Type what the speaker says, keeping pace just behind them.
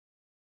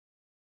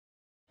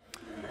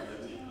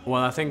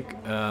Well, I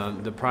think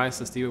the prize,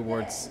 the Stevie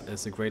Awards,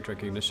 is a great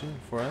recognition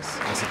for us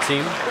as a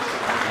team.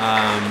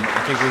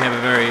 I think we have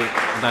a very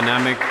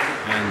dynamic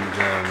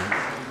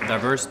and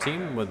diverse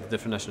team with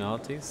different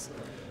nationalities,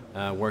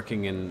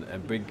 working in a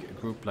big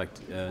group like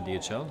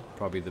DHL,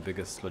 probably the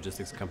biggest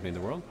logistics company in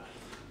the world.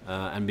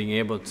 And being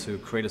able to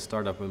create a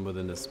startup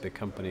within this big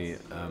company,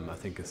 I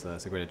think is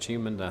a great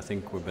achievement. I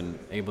think we've been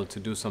able to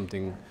do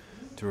something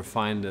to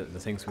refine the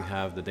things we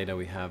have, the data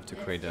we have, to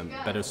create a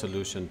better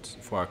solution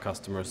for our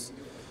customers,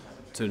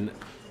 to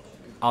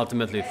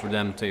ultimately for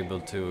them to be able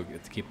to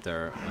keep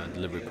their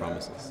delivery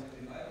promises.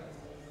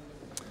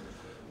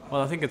 Well,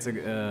 I think it's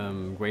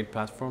a great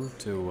platform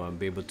to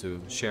be able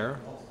to share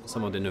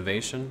some of the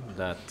innovation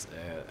that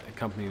a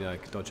company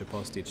like Deutsche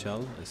Post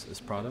DHL is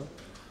proud of.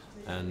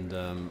 And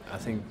I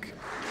think,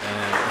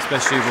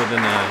 especially within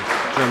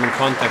a German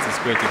context, it's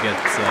great to get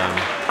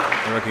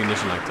a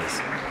recognition like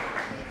this.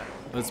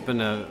 It's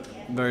been a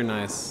very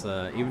nice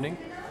evening,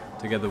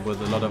 together with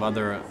a lot of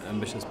other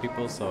ambitious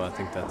people. So I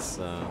think that's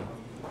a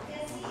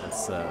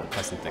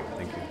pleasant thing.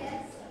 Thank you.